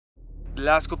The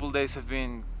last couple of days have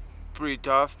been pretty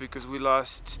tough because we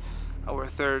lost our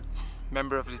third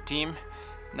member of the team.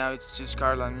 Now it's just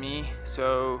Carla and me,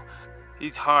 so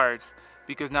it's hard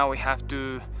because now we have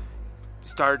to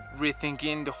start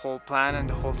rethinking the whole plan and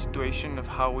the whole situation of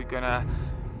how we're gonna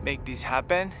make this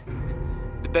happen.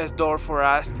 The best door for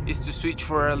us is to switch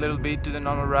for a little bit to the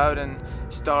normal route and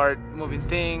start moving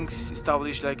things,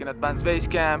 establish like an advanced base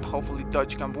camp, hopefully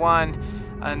touch camp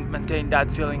 1 and maintain that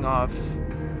feeling of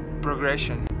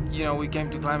progression. You know, we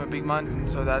came to climb a big mountain,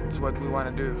 so that's what we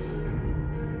want to do.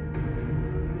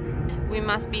 We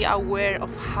must be aware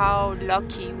of how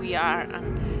lucky we are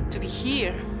and to be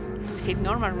here. We say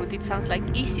normal route, it sounds like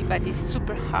easy, but it's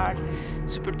super hard,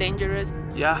 super dangerous.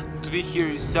 Yeah, to be here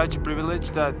is such a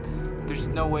privilege that there's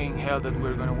no way in hell that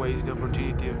we're gonna waste the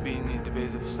opportunity of being at the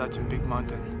base of such a big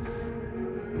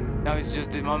mountain. Now it's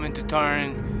just the moment to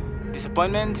turn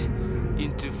disappointment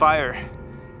into fire,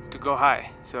 to go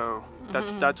high. So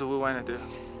that's what we want to do.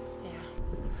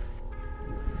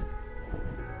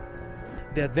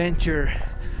 The adventure,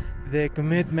 the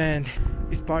commitment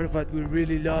is part of what we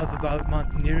really love about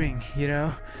mountaineering, you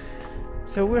know?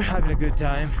 So we're having a good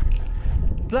time.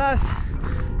 Plus,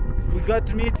 we got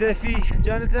to meet Steffi and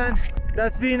Jonathan.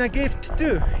 That's been a gift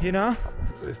too, you know?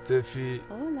 Steffi.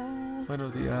 Hola.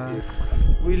 Buenos días.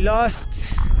 We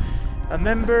lost a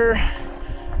member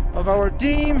of our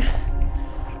team,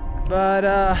 but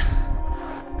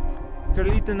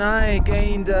Carlita and I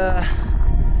gained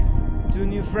 2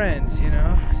 new friends, you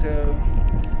know? So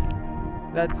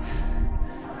that's,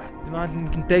 the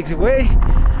mountain takes away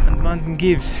and the mountain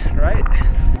gives, right?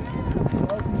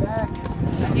 Welcome back.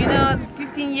 You know,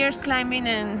 15 years climbing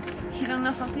and he don't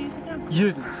know how to use the camera.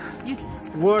 Useless. Useless.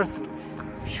 Worthless.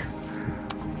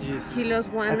 Jesus. He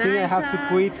lost one I think I have to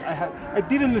quit. I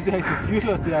didn't lose the eye. You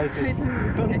lost the eye.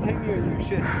 Don't blame me on your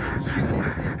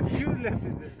shit. You left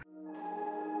it there.